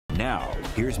Now,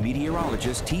 here's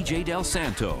meteorologist TJ Del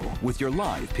Santo with your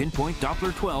live Pinpoint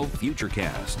Doppler 12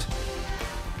 Futurecast.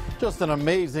 Just an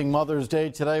amazing Mother's Day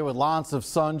today with lots of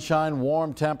sunshine,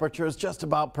 warm temperatures, just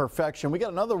about perfection. We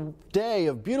got another day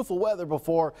of beautiful weather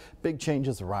before big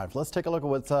changes arrive. Let's take a look at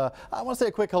what's, I want to say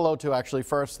a quick hello to actually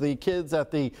first the kids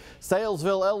at the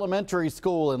Salesville Elementary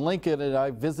School in Lincoln, and I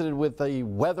visited with the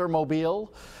Weathermobile.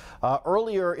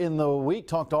 Earlier in the week,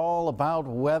 talked all about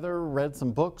weather, read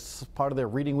some books, part of their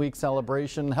Reading Week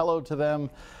celebration. Hello to them.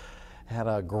 Had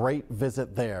a great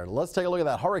visit there. Let's take a look at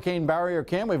that hurricane barrier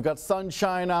cam. We've got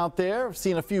sunshine out there. I've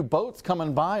seen a few boats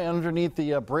coming by underneath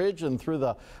the bridge and through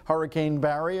the hurricane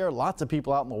barrier. Lots of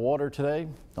people out in the water today.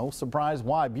 No surprise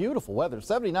why. Beautiful weather.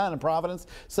 79 in Providence,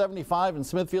 75 in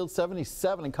Smithfield,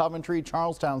 77 in Coventry,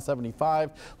 Charlestown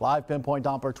 75. Live Pinpoint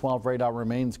Doppler 12 radar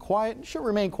remains quiet. Should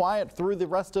remain quiet through the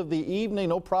rest of the evening.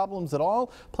 No problems at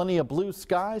all. Plenty of blue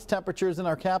skies. Temperatures in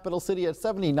our capital city at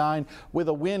 79 with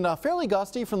a wind fairly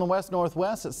gusty from the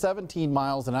west-northwest at 17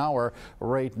 miles an hour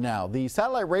right now. The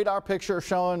satellite radar picture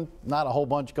showing not a whole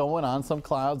bunch going on. Some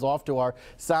clouds off to our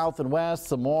south and west,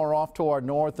 some more off to our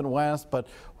north and west, but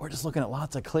we're just looking at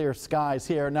lots of clear skies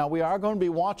here. Now, we are going to be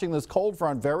watching this cold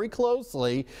front very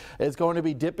closely. It's going to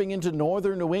be dipping into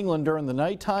northern New England during the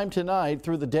nighttime tonight.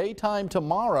 Through the daytime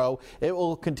tomorrow, it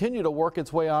will continue to work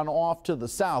its way on off to the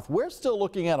south. We're still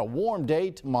looking at a warm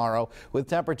day tomorrow with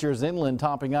temperatures inland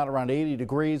topping out around 80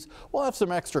 degrees. We'll have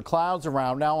some extra clouds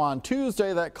around. Now, on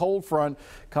Tuesday, that cold front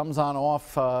comes on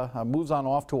off, moves on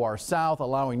off to our south,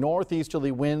 allowing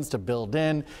northeasterly winds to build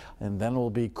in, and then it will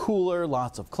be cooler,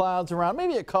 lots of clouds around,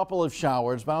 maybe a couple of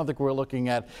showers, but I don't think we're looking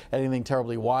at anything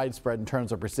terribly widespread in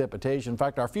terms of precipitation. In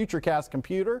fact, our Futurecast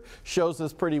computer shows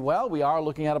this pretty well. We are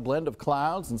looking at a blend of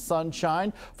clouds and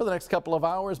sunshine for the next couple of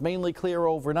hours, mainly clear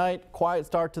overnight. Quiet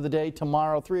start to the day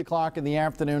tomorrow, 3 o'clock in the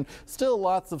afternoon. Still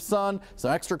lots of sun,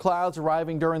 some extra clouds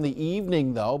arriving during the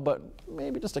evening though, but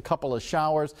maybe just a couple of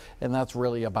showers, and that's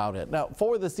really about it. Now,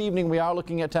 for this evening, we are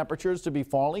looking at temperatures to be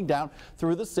falling down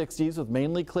through the 60s with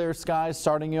mainly clear skies,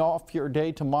 starting off your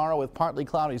day tomorrow with partly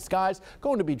cloudy skies.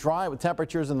 Going to be dry with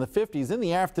temperatures in the 50s in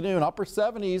the afternoon, upper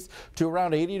 70s to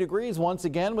around 80 degrees once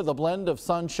again with a blend of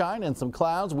sunshine and some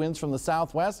clouds. Winds from the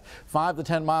southwest, 5 to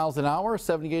 10 miles an hour,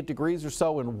 78 degrees or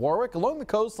so in Warwick. Along the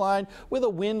coastline with a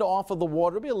wind off of the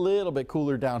water. It'll be a little bit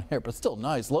cooler down here, but still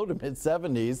nice. Low to mid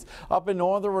 70s. Up in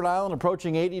northern Rhode Island,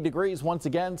 approaching 80 degrees once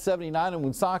again, 79 in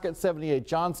Woonsocket, 78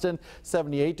 Johnston,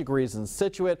 78 degrees in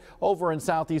Scituate. Over in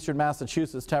southeastern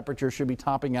Massachusetts, temperatures should be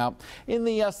topping out in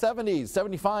the 70s,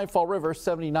 75 Fall River,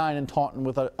 79 in Taunton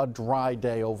with a dry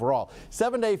day overall.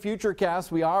 7-day Futurecast,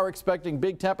 we are expecting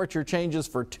big temperature changes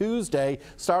for Tuesday,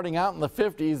 starting out in the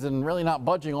 50s and really not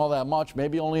budging all that much,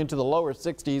 maybe only into the lower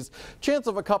 60s. Chance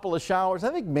of a couple of showers,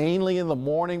 I think mainly in the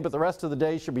morning, but the rest of the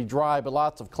day should be dry, but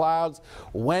lots of clouds.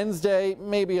 Wednesday,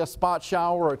 maybe a spot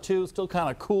shower or two, still kind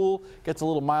of cool, gets a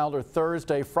little milder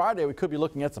Thursday. Friday, we could be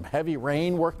looking at some heavy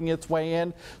rain working its way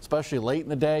in, especially late in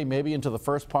the day, maybe into the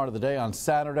first part of the day on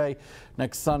Saturday.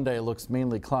 Next Sunday looks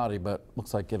mainly cloudy, but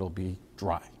looks like it'll be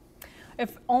dry.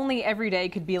 If only every day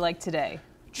could be like today.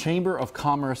 Chamber of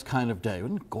Commerce kind of day.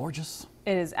 Isn't it gorgeous?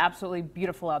 It is absolutely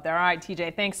beautiful out there. All right,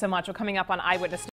 TJ, thanks so much. Well, coming up on Eyewitness